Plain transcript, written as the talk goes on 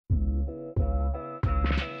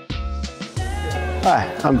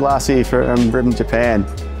Hi, I'm Glassy from Burton, Japan.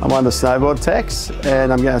 I'm one of the snowboard techs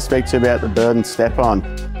and I'm going to speak to you about the Burton Step On.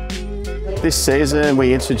 This season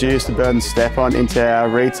we introduced the Burton Step On into our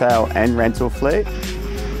retail and rental fleet.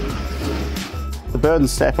 The Burton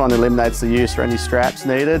Step On eliminates the use for any straps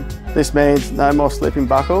needed. This means no more slipping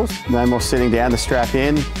buckles, no more sitting down to strap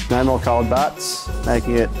in, no more cold butts,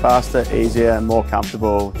 making it faster, easier and more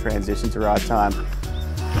comfortable transition to ride time.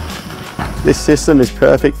 This system is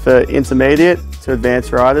perfect for intermediate to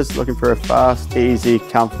advanced riders looking for a fast, easy,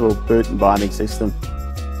 comfortable boot and binding system.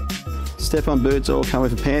 Step-on boots all come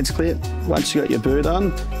with a pants clip. Once you've got your boot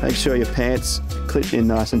on, make sure your pants clip in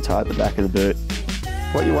nice and tight at the back of the boot.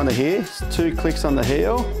 What you want to hear is 2 clicks on the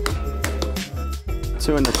heel,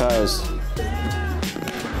 2 in the toes.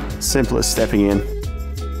 Simple as stepping in.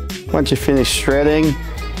 Once you've finished shredding,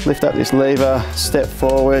 lift up this lever, step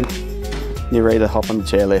forward, and you're ready to hop on the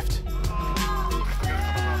chairlift.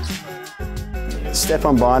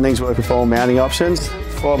 Step-on bindings work with all mounting options,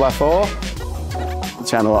 4x4,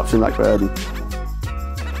 channel option like Burton.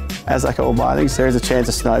 As like all bindings, there is a chance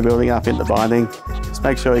of snow building up in the binding. Just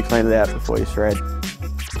make sure you clean it out before you shred.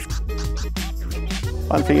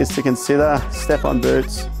 One thing is to consider, step-on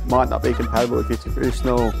boots might not be compatible with your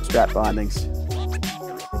traditional strap bindings.